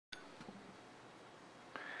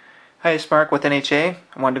Hi, it's Mark with NHA.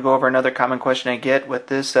 I wanted to go over another common question I get with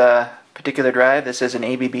this particular drive. This is an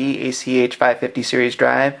ABB ACH550 series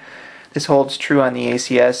drive. This holds true on the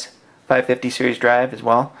ACS550 series drive as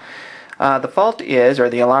well. The fault is, or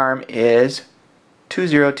the alarm is,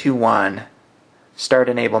 2021, Start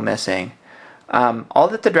Enable Missing. All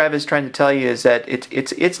that the drive is trying to tell you is that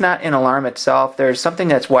it's not an alarm itself. There's something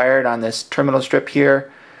that's wired on this terminal strip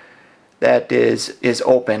here that is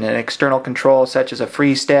open. An external control such as a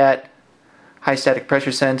freeze stat, high static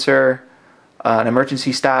pressure sensor, an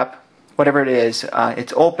emergency stop, whatever it is,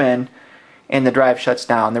 it's open and the drive shuts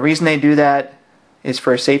down. The reason they do that is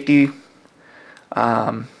for safety.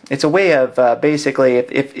 It's a way of basically,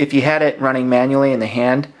 if you had it running manually in the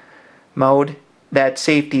hand mode, that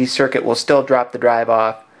safety circuit will still drop the drive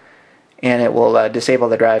off and it will disable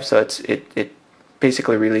the drive, so it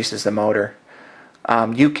basically releases the motor.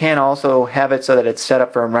 You can also have it so that it's set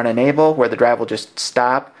up for a run enable where the drive will just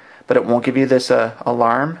stop, but it won't give you this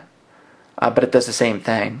alarm, but it does the same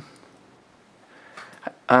thing.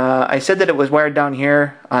 I said that it was wired down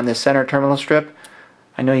here on this center terminal strip.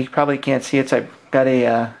 I know you probably can't see it, so I've got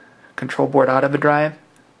a control board out of a drive,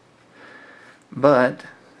 but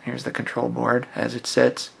here's the control board as it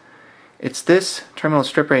sits. It's this terminal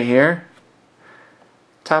strip right here.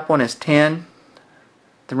 Top one is 10.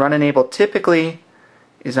 The run enable typically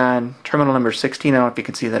is on terminal number 16. I don't know if you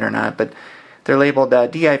can see that or not, but they're labeled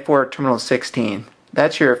DI4 terminal 16.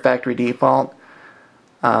 That's your factory default.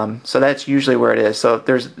 So that's usually where it is. So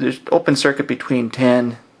there's open circuit between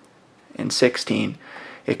 10 and 16.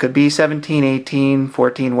 It could be 17, 18,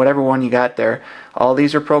 14, whatever one you got there. All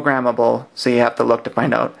these are programmable, so you have to look to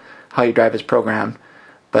find out how your drive is programmed.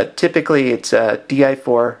 But typically it's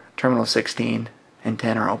DI4 terminal 16 and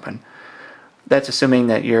 10 are open. That's assuming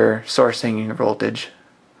that you're sourcing your voltage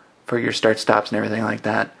for your start stops and everything like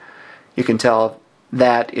that. You can tell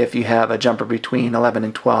that if you have a jumper between 11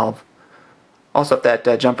 and 12. Also, if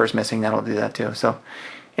that jumper is missing, that'll do that too. So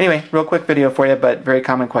anyway, real quick video for you, but very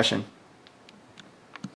common question.